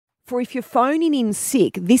for if you're phoning in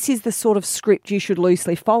sick, this is the sort of script you should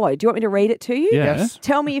loosely follow. Do you want me to read it to you? Yeah. Yes.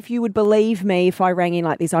 Tell me if you would believe me if I rang in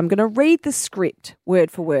like this. I'm going to read the script word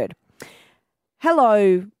for word.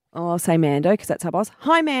 Hello. I'll say Mando because that's our boss.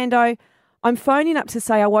 Hi, Mando. I'm phoning up to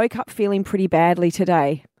say I woke up feeling pretty badly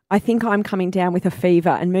today. I think I'm coming down with a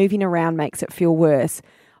fever and moving around makes it feel worse.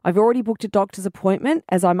 I've already booked a doctor's appointment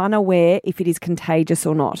as I'm unaware if it is contagious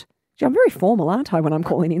or not. Gee, I'm very formal, aren't I, when I'm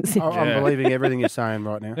calling in sick? I'm believing everything you're saying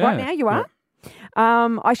right now. Yeah. Right now you are?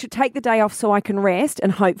 I should take the day off so I can rest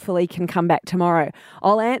and hopefully can come back tomorrow.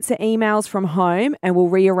 I'll answer emails from home and we'll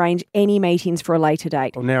rearrange any meetings for a later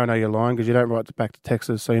date. Well, now I know you're lying because you don't write back to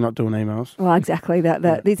Texas, so you're not doing emails. Well, exactly.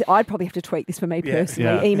 I'd probably have to tweak this for me personally.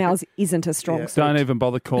 Yeah. Emails isn't a strong suit. Don't even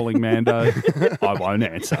bother calling Mando. I won't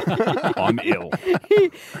answer. I'm ill.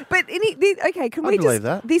 But okay, can we believe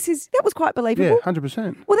just? that. That was quite believable. Yeah,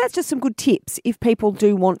 100%. Well, that's just some good tips if people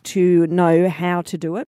do want to know how to do it.